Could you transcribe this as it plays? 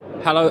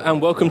Hello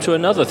and welcome to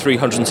another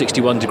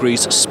 361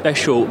 Degrees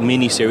special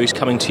mini-series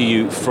coming to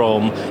you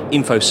from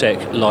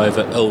InfoSec live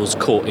at Earls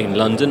Court in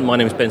London. My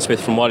name is Ben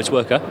Smith from Wireless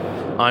Worker.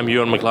 I'm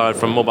Ewan McLeod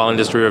from Mobile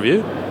Industry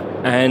Review.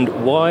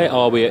 And why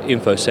are we at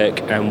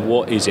InfoSec and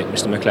what is it,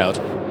 Mr. McLeod?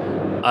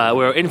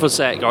 We're at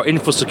InfoSec, or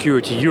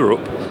InfoSecurity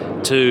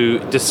Europe, to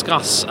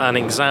discuss and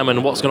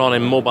examine what's going on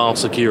in mobile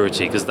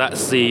security, because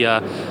that's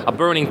a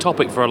burning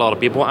topic for a lot of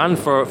people and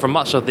for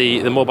much of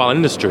the mobile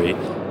industry.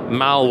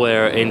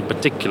 Malware in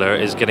particular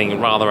is getting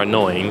rather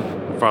annoying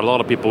for a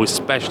lot of people,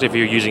 especially if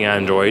you're using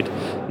Android,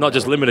 not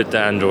just limited to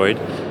Android.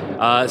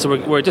 So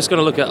we're just going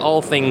to look at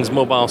all things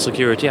mobile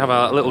security, have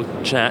a little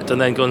chat,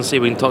 and then go and see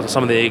if we can talk to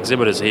some of the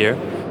exhibitors here,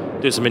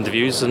 do some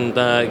interviews, and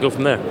go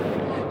from there.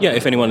 Yeah,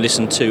 if anyone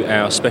listened to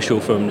our special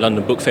from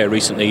London Book Fair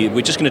recently,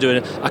 we're just going to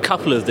do a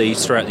couple of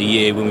these throughout the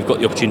year when we've got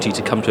the opportunity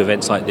to come to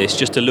events like this,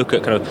 just to look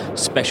at kind of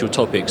special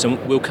topics,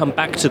 and we'll come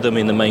back to them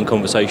in the main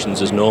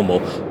conversations as normal.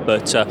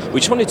 But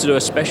we just wanted to do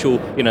a special,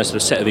 sort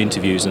of set of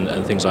interviews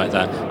and things like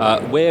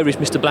that. Where is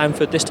Mr.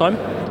 Blanford this time?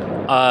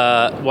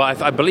 Well,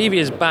 I believe he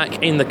is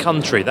back in the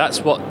country.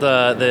 That's what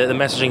the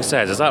messaging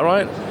says. Is that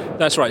right?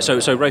 That's right.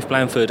 So Rafe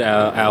Blanford,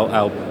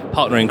 our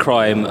partner in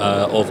crime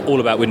of All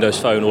About Windows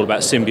Phone, All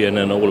About Symbian,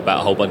 and all about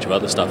a whole bunch of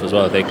other stuff as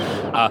well, I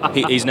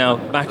think. He's now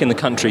back in the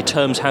country.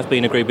 Terms have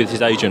been agreed with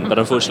his agent, but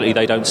unfortunately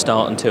they don't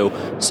start until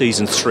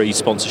Season 3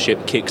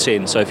 sponsorship kicks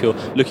in. So if you're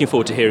looking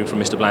forward to hearing from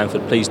Mr.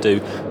 Blanford, please do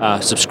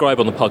subscribe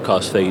on the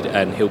podcast feed,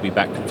 and he'll be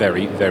back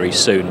very, very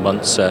soon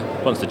once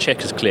the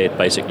check is cleared,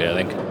 basically,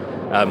 I think.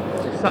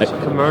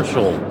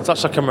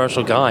 Such a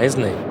commercial guy,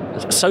 isn't he?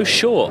 So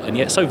short and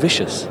yet so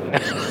vicious.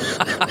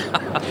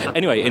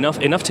 Anyway,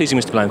 enough teasing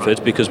Mr.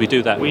 Blanford, because we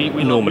do that we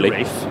normally. Love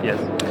you, Rafe.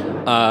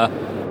 Yes.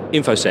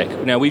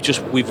 InfoSec. Now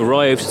we've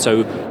arrived.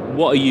 So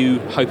what are you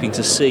hoping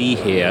to see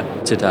here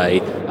today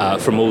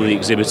from all the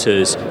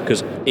exhibitors?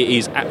 Because it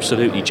is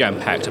absolutely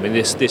jam-packed. I mean,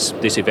 this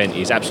event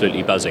is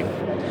absolutely buzzing.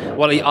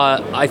 Well,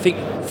 I think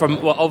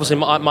obviously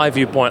my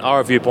viewpoint,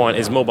 our viewpoint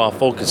is mobile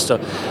focused. So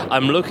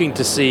I'm looking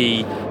to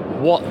see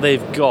what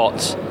they've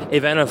got,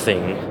 if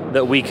anything,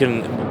 that we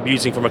can be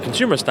using from a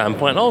consumer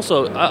standpoint. And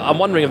also, I'm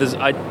wondering if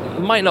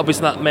might not be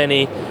that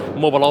many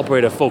mobile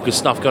operator focused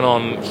stuff going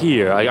on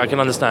here. I can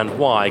understand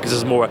why, because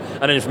it's more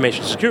an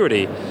information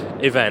security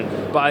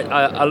event. But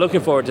I'm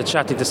looking forward to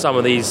chatting to some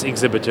of these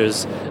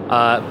exhibitors,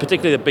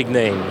 particularly the big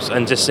names,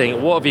 and just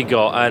saying, what have you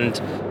got, and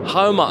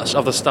how much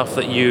of the stuff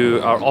that you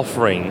are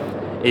offering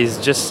is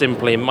just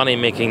simply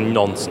money-making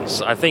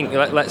nonsense. I think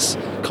let's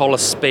call a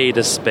spade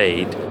a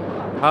spade.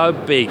 How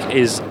big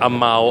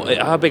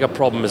a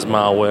problem is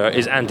malware?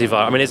 Is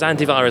antivirus? I mean, is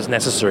antivirus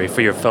necessary for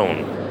your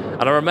phone?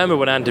 And I remember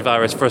when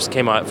antivirus first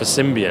came out for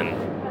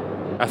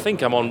Symbian, I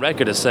think I'm on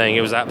record as saying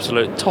it was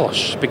absolute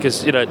tosh,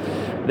 because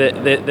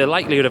the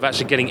likelihood of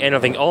actually getting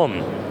anything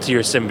on to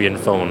your Symbian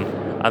phone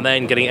and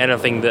then getting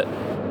anything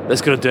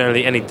that's going to do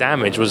any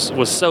damage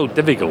was so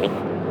difficult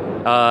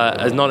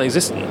as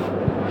non-existent.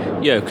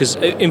 Yeah, because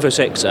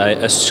InfoSec's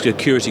a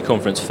security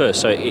conference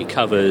first, so it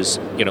covers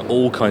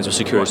all kinds of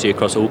security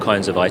across all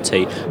kinds of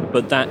IT,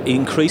 but that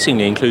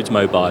increasingly includes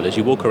mobile. As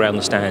you walk around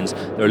the stands,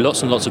 there are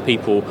lots and lots of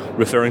people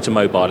referring to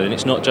mobile, and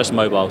it's not just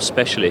mobile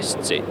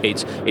specialists.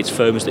 It's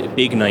firms,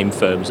 big name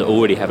firms that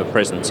already have a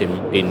presence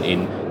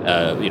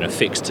in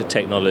fixed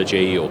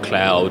technology or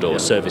cloud or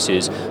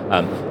services,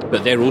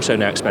 but they're also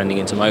now expanding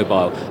into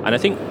mobile. And I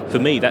think for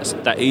me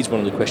that is one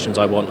of the questions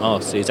I want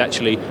asked, is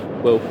actually,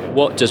 well,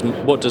 what does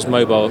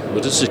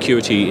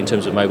security in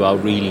terms of mobile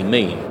really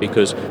mean?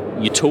 Because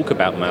you talk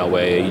about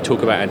malware, you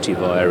talk about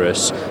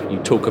antivirus, you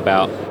talk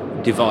about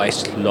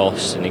device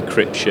loss and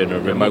encryption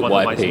and remote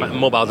wiping.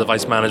 Mobile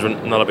device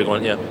management, not a big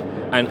one, yeah.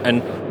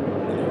 And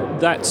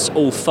that's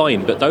all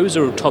fine, but those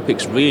are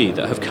topics really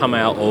that have come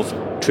out of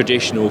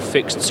traditional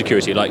fixed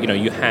security. Like,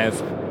 you have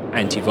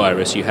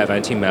antivirus, you have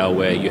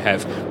anti-malware, you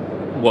have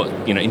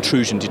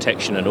intrusion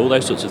detection and all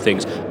those sorts of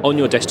things on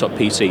your desktop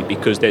PC,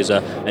 because there's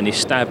an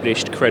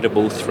established,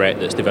 credible threat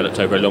that's developed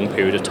over a long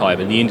period of time,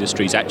 and the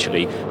industry's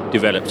actually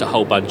developed a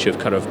whole bunch of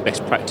kind of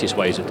best practice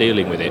ways of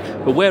dealing with it.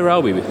 But where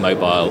are we with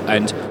mobile?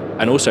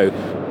 And also,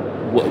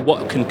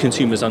 what can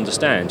consumers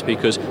understand?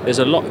 Because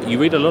you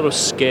read a lot of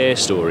scare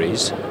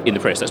stories in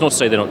the press. That's not to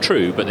say they're not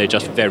true, but they're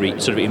just very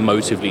sort of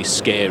emotively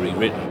scary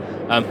written.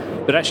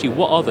 But actually,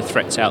 what are the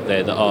threats out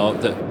there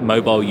that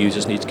mobile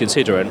users need to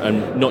consider,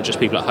 and not just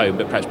people at home,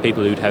 but perhaps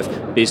people who'd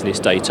have business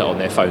data on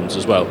their phones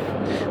as well?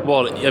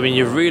 Well, I mean,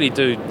 you really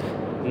do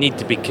need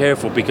to be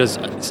careful, because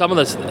some of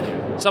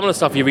the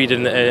stuff you read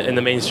in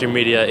the mainstream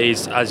media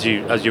is, as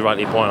you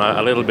rightly point out,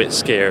 a little bit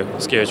scare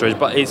stories,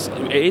 but it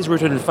is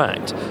rooted in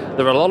fact.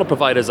 There are a lot of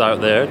providers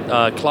out there.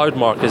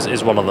 Cloudmark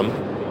is one of them,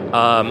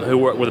 who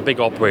work with the big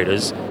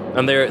operators,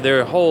 and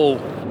their whole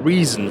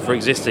reason for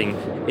existing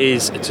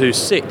is to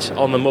sit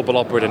on the mobile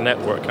operator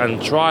network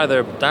and try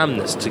their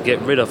damnedest to get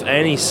rid of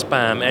any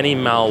spam, any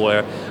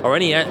malware, or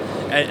any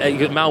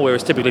malware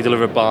is typically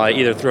delivered by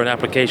either through an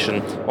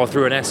application or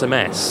through an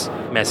SMS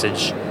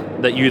message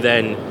that you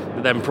then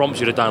prompts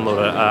you to download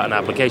an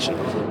application.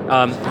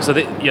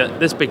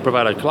 This big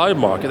provider,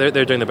 CloudMark,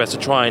 they're doing their best to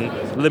try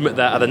and limit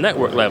that at the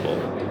network level.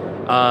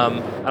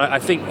 And I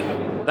think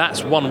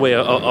that's one way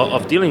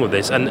of dealing with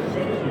this.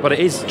 But it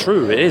is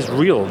true, it is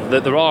real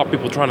that there are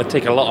people trying to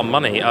take a lot of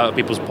money out of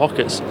people's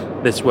pockets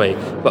this way,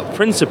 but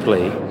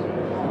principally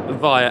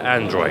via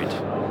Android.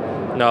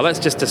 Now let's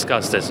just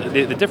discuss this.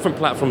 The different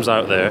platforms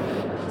out there,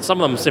 some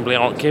of them simply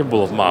aren't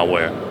capable of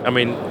malware. I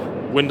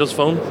mean, Windows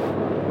Phone,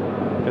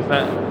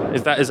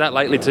 is that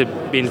likely to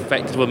be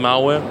infected with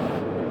malware?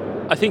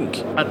 I think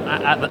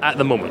at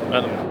the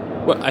moment.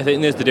 Well, I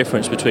think there's the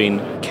difference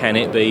between can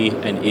it be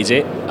and is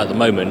it. At the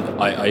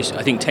moment, I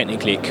think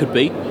technically it could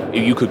be.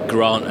 You could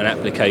grant an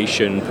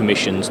application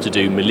permissions to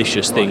do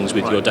malicious things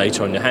with your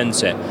data on your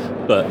handset,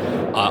 but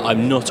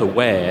I'm not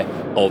aware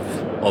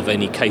of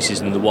any cases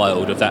in the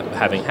wild of that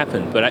having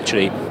happened. But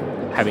actually,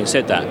 having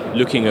said that,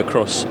 looking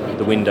across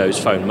the Windows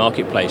Phone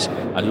marketplace,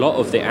 a lot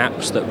of the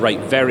apps that rate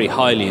very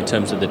highly in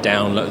terms of the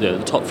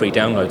top 3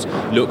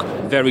 downloads look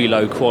very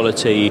low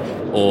quality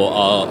or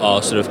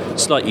are sort of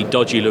slightly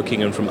dodgy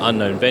looking and from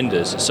unknown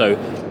vendors. So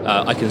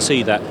I can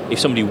see that if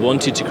somebody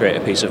wanted to create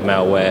a piece of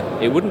malware,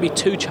 it wouldn't be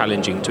too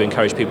challenging to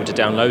encourage people to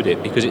download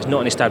it because it's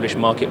not an established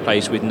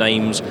marketplace with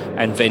names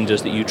and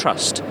vendors that you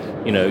trust.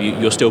 You know,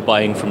 you're still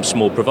buying from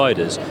small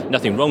providers.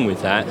 Nothing wrong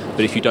with that,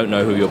 but if you don't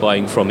know who you're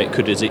buying from, it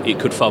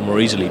could far more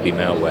easily be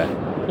malware.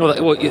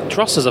 Well,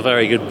 trust is a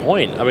very good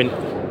point. I mean,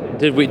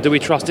 do we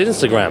trust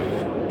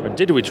Instagram? Or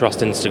did we trust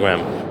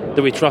Instagram?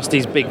 Do we trust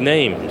these big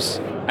names?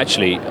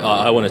 Actually,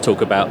 I want to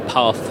talk about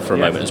Path for a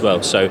moment as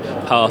well. So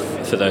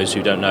Path, for those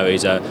who don't know,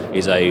 is a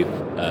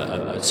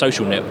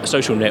social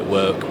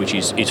network which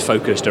is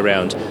focused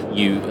around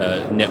you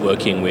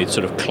networking with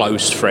sort of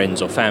close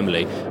friends or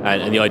family,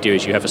 and the idea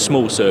is you have a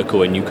small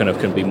circle and you kind of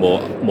can be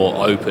more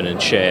open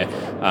and share.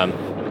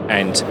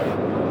 And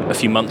a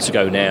few months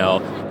ago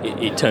now,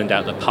 it turned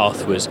out that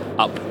Path was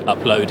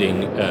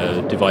uploading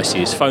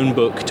Device's phone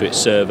book to its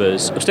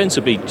servers,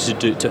 ostensibly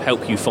to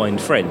help you find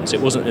friends.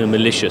 It wasn't in a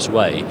malicious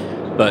way,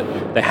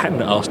 but they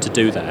hadn't asked to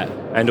do that,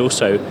 and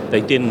also they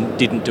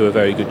didn't do a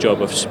very good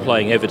job of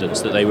supplying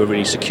evidence that they were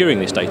really securing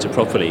this data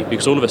properly,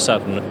 because all of a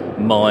sudden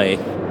my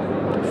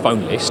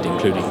phone list,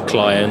 including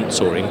clients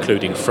or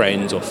including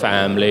friends or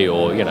family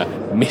or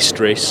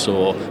mistress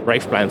or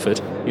Rafe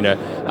Blanford,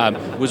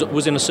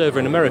 was in a server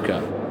in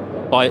America,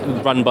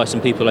 run by some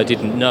people I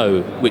didn't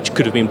know, which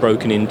could have been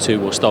broken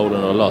into or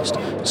stolen or lost.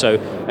 So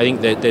I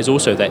think that there's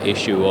also that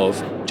issue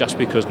of just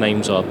because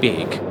names are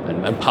big,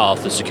 and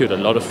Path has secured a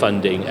lot of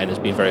funding and has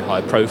been very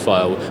high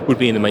profile, would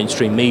be in the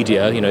mainstream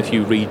media. If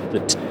you read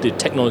the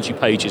technology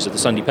pages of the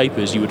Sunday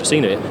papers, you would have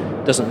seen it.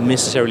 Doesn't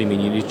necessarily mean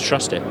you need to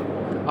trust it.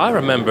 I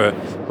remember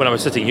when I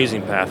was sitting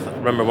using Path, I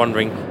remember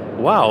wondering,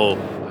 wow,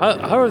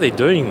 how are they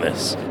doing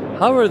this?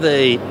 How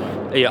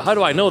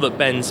do I know that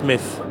Ben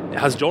Smith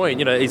has joined?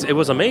 It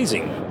was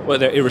amazing. Well,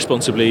 they're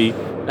irresponsibly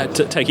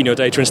taking your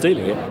data and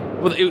stealing it.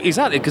 Well,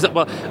 exactly,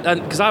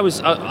 because I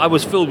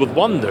was filled with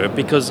wonder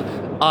because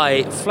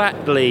I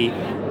flatly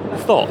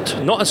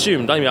thought, not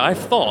assumed, I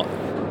thought,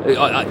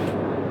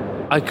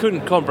 I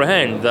couldn't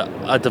comprehend that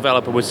a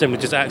developer would simply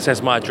just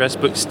access my address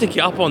book, stick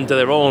it up onto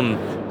their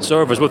own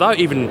servers without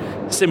even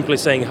simply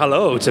saying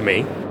hello to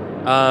me.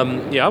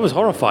 I was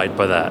horrified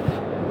by that.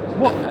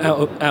 What?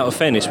 Out of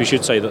fairness, we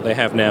should say that they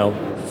have now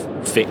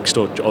fixed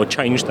or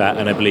changed that,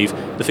 and I believe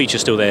the feature's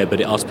still there, but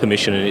it asks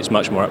permission and it's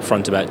much more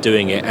upfront about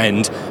doing it.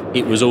 And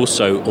it was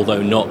also,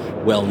 although not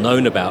well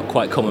known about,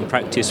 quite common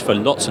practice for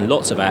lots and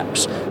lots of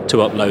apps to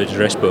upload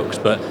address books.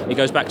 But it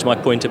goes back to my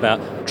point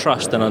about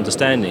trust and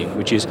understanding,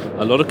 which is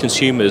a lot of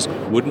consumers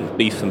wouldn't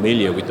be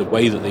familiar with the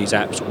way that these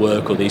apps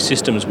work or these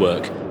systems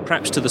work,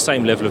 perhaps to the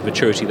same level of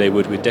maturity they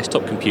would with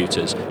desktop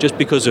computers, just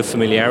because of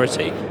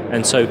familiarity.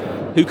 And so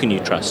who can you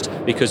trust?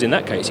 Because in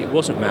that case, it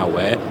wasn't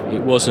malware,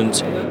 it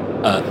wasn't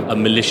a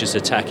malicious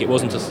attack, it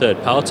wasn't a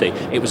third party,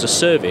 it was a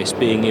service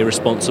being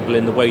irresponsible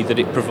in the way that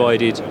it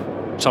provided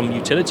some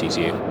utility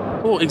to you.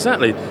 Well,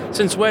 exactly.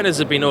 Since when has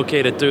it been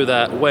okay to do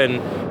that when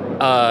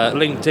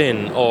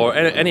LinkedIn or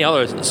any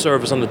other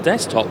service on the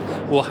desktop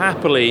will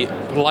happily,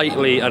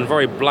 politely, and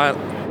very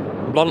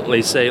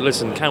bluntly say,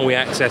 listen, can we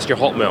access your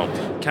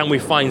Hotmail? Can we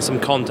find some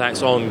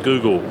contacts on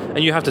Google? And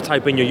you have to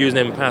type in your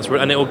username and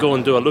password, and it will go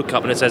and do a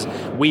lookup, and it says,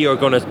 we are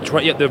going to try.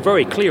 Yeah, they're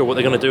very clear what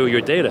they're going to do with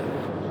your data.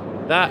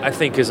 That, I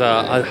think,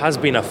 has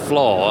been a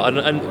flaw,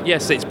 and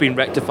yes, it's been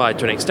rectified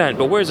to an extent,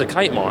 but where's the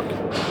kite mark?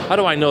 How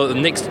do I know that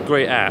the next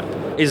great app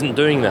isn't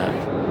doing that?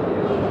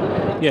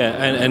 Yeah,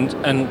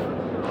 and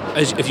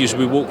as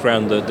we walk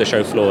around the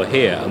show floor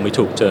here and we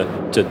talk to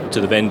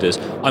the vendors,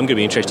 I'm going to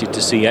be interested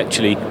to see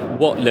actually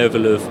what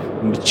level of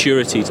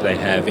maturity do they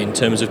have in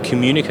terms of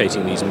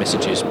communicating these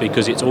messages,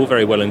 because it's all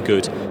very well and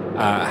good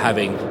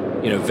having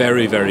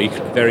very, very,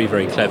 very,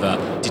 very clever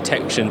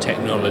detection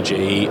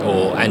technology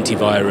or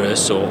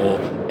antivirus or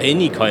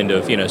any kind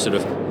of sort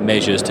of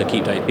measures to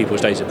keep people's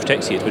data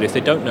protected. But if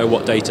they don't know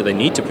what data they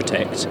need to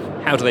protect,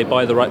 how do they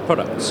buy the right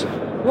products?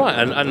 Right,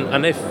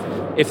 and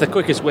if the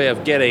quickest way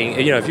of getting,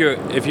 if you're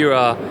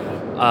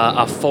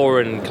a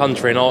foreign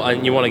country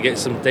and you want to get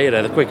some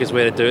data, the quickest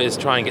way to do it is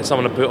try and get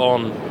someone to put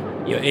on,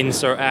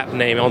 insert app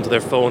name onto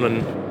their phone.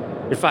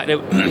 And in fact,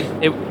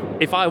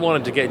 if I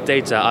wanted to get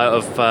data out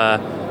of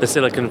the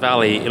Silicon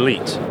Valley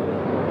elite,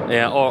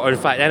 or in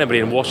fact anybody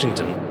in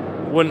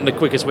Washington, wouldn't the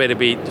quickest way to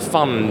be to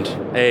fund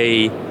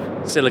a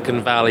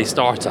Silicon Valley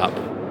startup,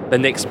 the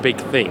next big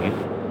thing,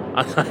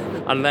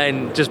 and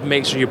then just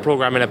make sure you're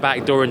programming a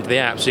backdoor into the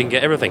app so you can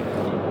get everything?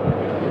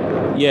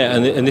 Yeah,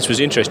 and this was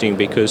interesting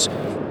because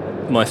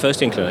my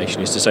first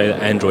inclination is to say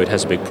that Android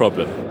has a big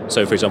problem.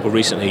 So, for example,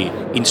 recently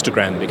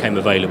Instagram became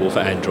available for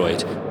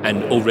Android,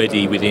 and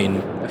already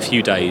within a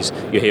few days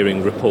you're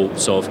hearing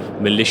reports of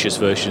malicious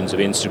versions of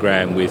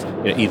Instagram with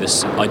either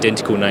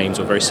identical names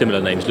or very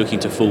similar names looking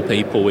to fool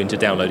people into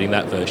downloading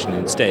that version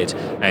instead.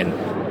 And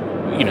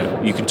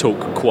you can talk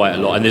quite a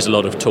lot, and there's a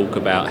lot of talk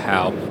about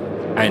how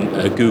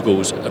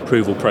Google's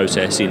approval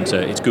process into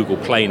it's Google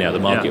Play now, the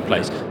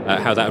marketplace,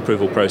 how that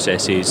approval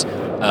process is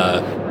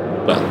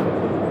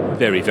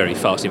very, very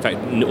fast. In fact,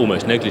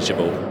 almost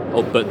negligible.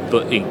 But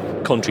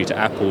in contrary to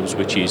Apple's,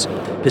 which is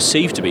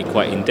perceived to be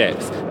quite in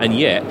depth, and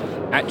yet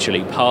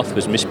actually Path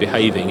was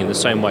misbehaving in the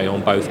same way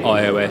on both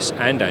iOS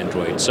and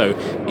Android. So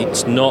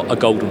it's not a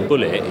golden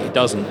bullet. It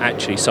doesn't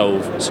actually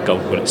solve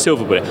golden bullet,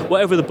 silver bullet,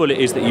 whatever the bullet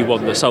is that you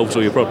want that solves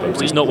all your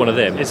problems. It's not one of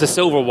them. It's a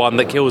silver one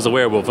that kills the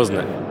werewolf, isn't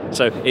it?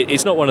 So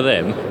it's not one of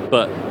them,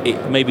 but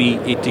maybe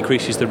it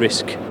decreases the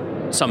risk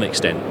to some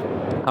extent.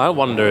 I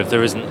wonder if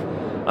there isn't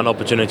an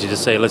opportunity to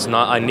say, listen,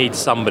 I need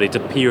somebody to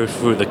peer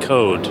through the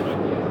code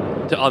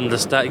to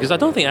understand, because I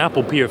don't think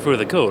Apple peer through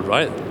the code,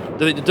 right?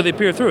 Do they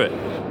peer through it?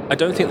 I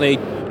don't think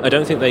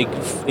they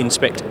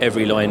inspect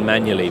every line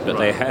manually, but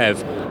they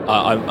have.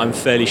 I'm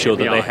fairly sure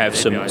that they have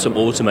some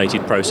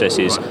automated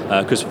processes.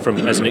 Because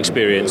as an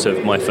experience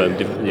of my firm,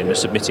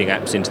 submitting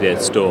apps into their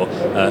store,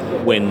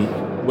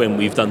 when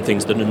we've done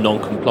things that are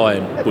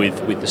non-compliant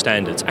with the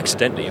standards,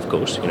 accidentally, of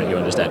course, you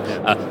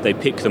understand, they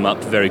pick them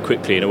up very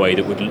quickly in a way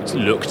that would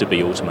look to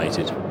be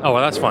automated. Oh,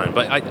 well, that's fine.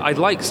 But I'd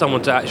like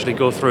someone to actually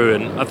go through,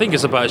 and I think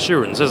it's about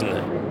assurance, isn't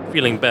it?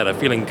 Feeling better,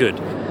 feeling good.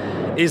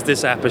 Is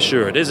this app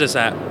assured?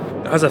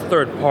 Has a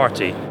third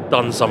party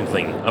done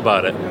something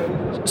about it?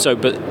 So,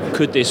 but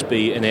could this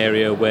be an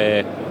area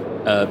where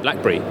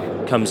BlackBerry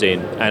comes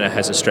in and it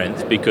has a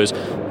strength? Because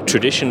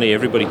traditionally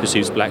everybody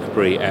perceives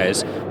BlackBerry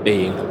as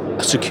being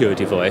a secure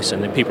device,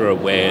 and then people are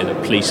aware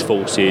that police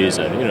forces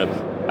and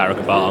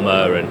Barack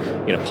Obama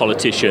and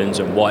politicians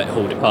and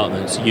Whitehall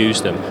departments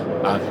use them.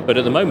 But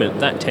at the moment,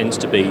 that tends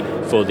to be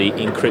for the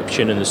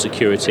encryption and the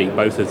security,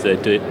 both of the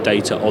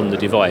data on the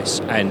device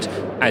and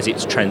as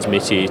it's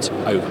transmitted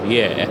over the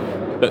air.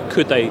 But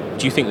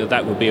do you think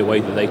that would be a way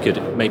that they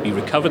could maybe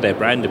recover their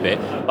brand a bit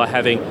by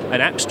having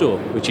an app store,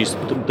 which is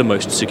the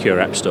most secure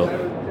app store?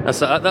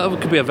 That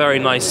could be a very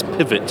nice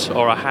pivot,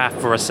 or a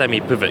half or a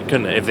semi-pivot,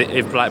 couldn't it?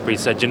 If BlackBerry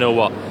said, you know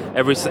what,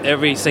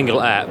 every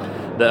single app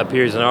that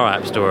appears in our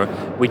app store,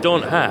 we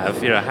don't have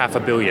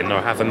 500 million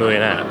or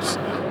 500,000 apps,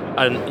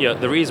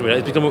 and the reason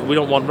is because we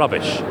don't want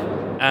rubbish,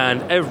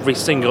 and every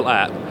single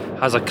app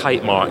has a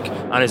kite mark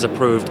and is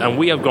approved, and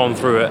we have gone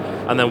through it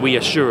and then we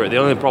assure it. The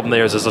only problem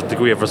there is there's a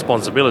degree of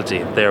responsibility,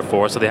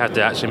 therefore, so they have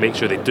to actually make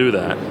sure they do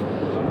that.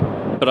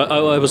 But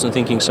I wasn't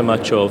thinking so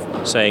much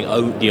of saying,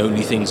 the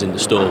only things in the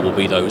store will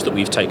be those that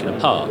we've taken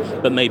apart,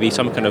 but maybe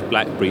some kind of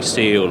BlackBerry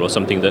seal or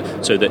something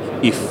so that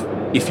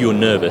if you're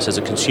nervous as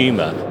a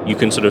consumer, you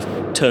can sort of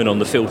turn on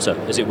the filter,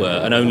 as it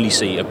were, and only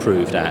see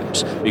approved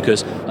apps.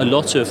 Because a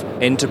lot of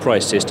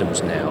enterprise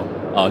systems now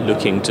are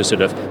looking to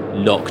sort of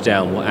lock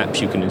down what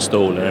apps you can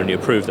install and only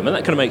approve them. And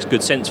that kind of makes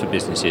good sense for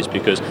businesses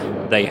because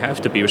they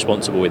have to be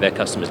responsible with their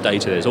customers'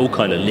 data. There's all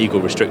kind of legal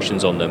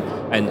restrictions on them.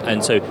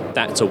 And so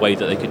that's a way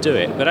that they could do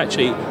it. But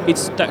actually,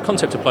 that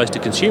concept applies to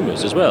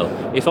consumers as well.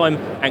 If I'm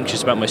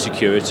anxious about my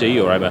security,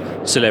 or I'm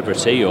a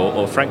celebrity,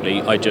 or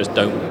frankly, I just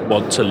don't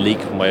want to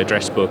leak my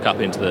address book up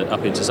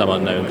into some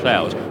unknown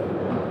cloud,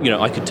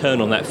 I could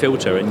turn on that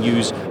filter and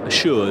use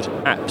assured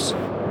apps.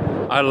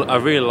 I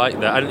really like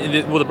that. And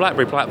the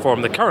BlackBerry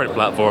platform, the current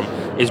platform,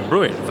 is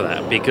brilliant for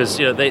that because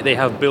they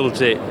have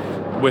built it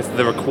with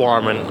the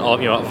requirement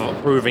of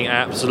approving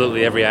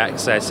absolutely every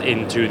access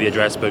into the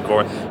address book,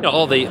 or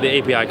all the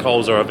API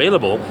calls are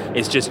available.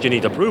 It's just you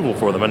need approval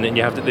for them, and then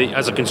you have to,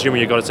 as a consumer,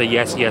 you've got to say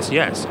yes, yes,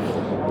 yes.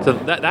 So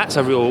that's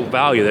a real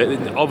value.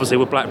 Obviously,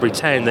 with BlackBerry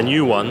 10, the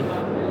new one,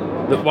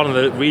 one of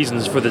the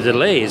reasons for the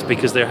delay is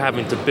because they're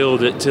having to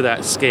build it to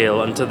that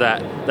scale and to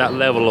that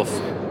level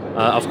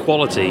of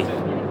quality.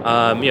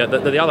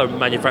 The other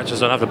manufacturers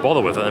don't have to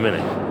bother with at the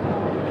minute.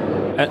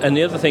 And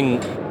the other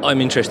thing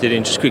I'm interested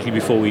in, just quickly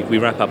before we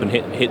wrap up and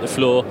hit the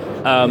floor,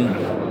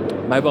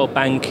 mobile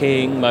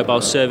banking,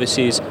 mobile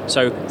services.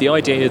 So the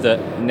idea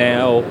that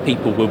now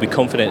people will be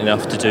confident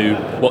enough to do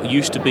what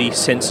used to be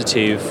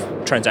sensitive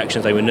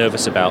transactions they were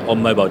nervous about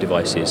on mobile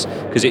devices,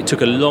 because it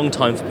took a long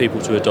time for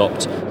people to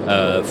adopt,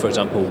 for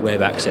example,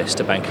 web access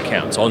to bank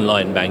accounts,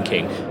 online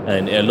banking,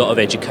 and a lot of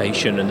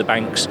education, and the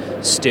banks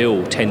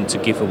still tend to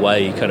give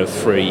away kind of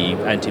free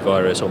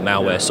antivirus or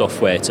malware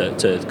software to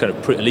kind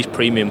of at least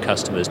premium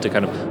customers, to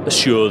kind of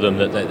assure them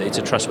that it's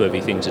a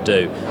trustworthy thing to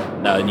do,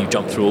 and you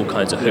jump through all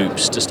kinds of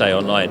hoops to stay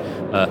online.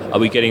 Are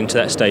we getting to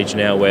that stage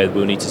now where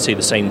we'll need to see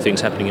the same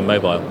things happening in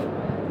mobile?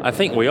 I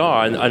think we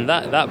are, and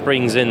that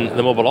brings in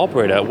the mobile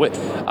operator.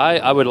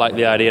 I would like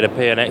the idea to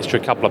pay an extra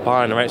couple of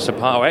pound or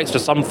extra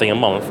something a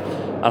month,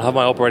 and have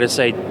my operator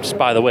say, just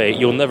by the way,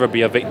 you'll never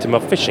be a victim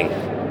of phishing,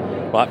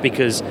 right?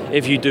 Because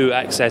if you do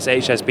access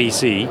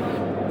HSBC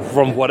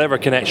from whatever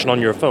connection on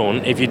your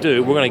phone, if you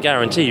do, we're going to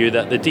guarantee you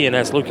that the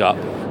DNS lookup,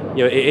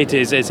 it's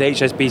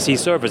HSBC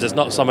servers. It's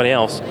not somebody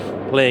else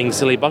playing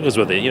silly buggers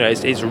with it.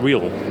 It's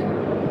real.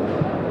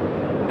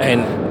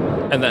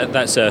 And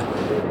that's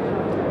a.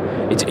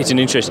 It's an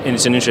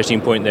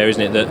interesting point there,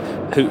 isn't it? That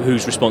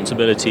whose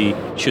responsibility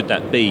should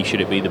that be? Should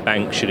it be the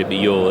bank? Should it be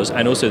yours?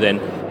 And also, then,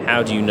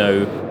 how do you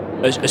know?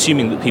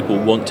 Assuming that people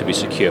want to be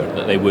secure,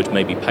 that they would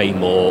maybe pay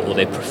more, or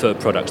they prefer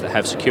products that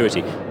have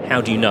security.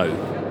 How do you know?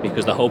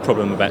 Because the whole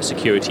problem about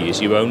security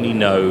is you only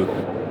know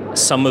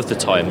some of the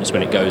times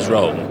when it goes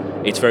wrong.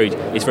 It's very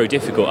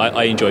difficult.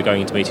 I enjoy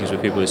going into meetings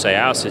with people who say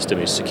our system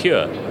is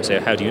secure. I say,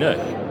 how do you know?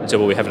 They say,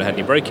 well, we haven't had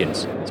any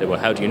break-ins. I say, well,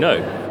 how do you know?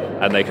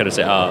 And they kind of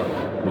say,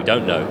 we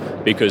don't know,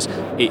 because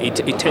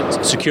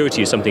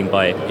security is something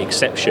by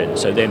exception.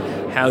 So then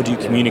how do you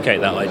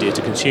communicate that idea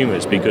to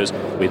consumers? Because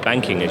with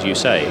banking, as you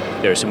say,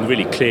 there are some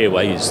really clear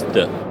ways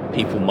that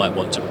people might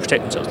want to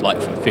protect themselves,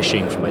 like from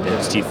phishing, from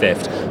identity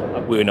theft.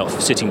 We're not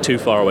sitting too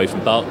far away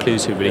from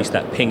Barclays, who released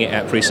that Ping It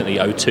app recently.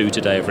 O2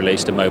 today have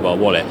released a mobile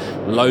wallet.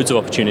 Loads of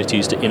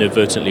opportunities to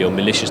inadvertently or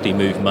maliciously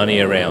move money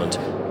around,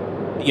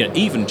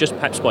 even just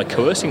perhaps by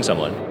coercing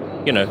someone.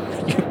 You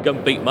go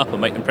and beat them up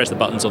and make them press the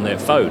buttons on their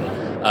phone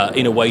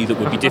in a way that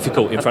would be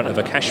difficult in front of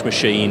a cash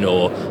machine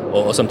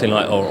or something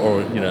like,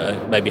 or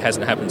maybe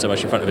hasn't happened so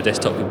much in front of a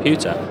desktop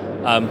computer.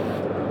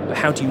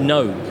 How do you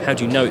know? How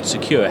do you know it's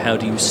secure? How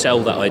do you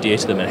sell that idea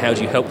to them, and how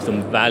do you help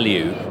them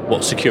value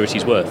what security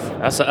is worth?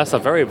 That's a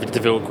very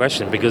difficult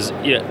question, because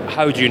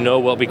how do you know?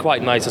 Well, it'd be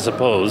quite nice, I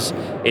suppose,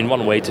 in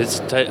one way to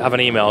have an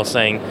email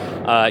saying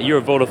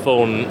your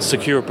Vodafone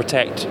Secure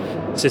Protect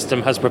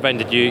system has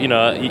prevented you.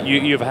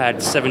 You've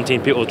had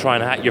 17 people try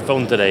and hack your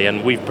phone today,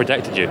 and we've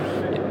protected you.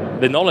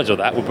 The knowledge of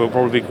that would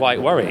probably be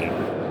quite worrying.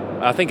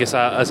 I think it's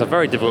a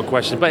very difficult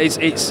question, but it's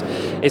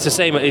the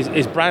same.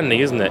 It's branding,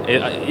 isn't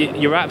it?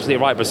 You're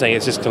absolutely right by saying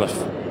it's just kind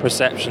of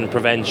perception,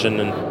 prevention,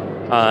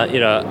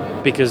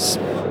 and because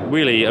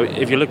really,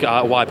 if you look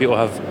at why people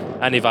have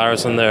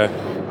antivirus on their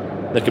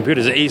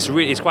computers,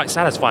 it's quite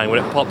satisfying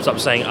when it pops up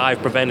saying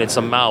I've prevented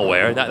some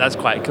malware. That's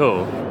quite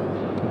cool.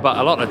 But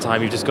a lot of the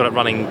time, you've just got it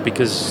running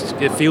because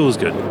it feels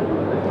good.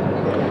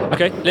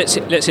 Okay, let's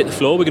hit the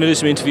floor. We're going to do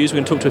some interviews. We're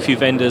going to talk to a few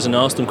vendors and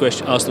ask them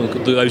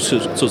those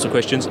sorts of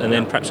questions, and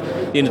then perhaps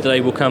at the end of the day,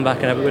 we'll come back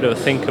and have a bit of a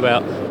think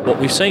about what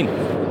we've seen.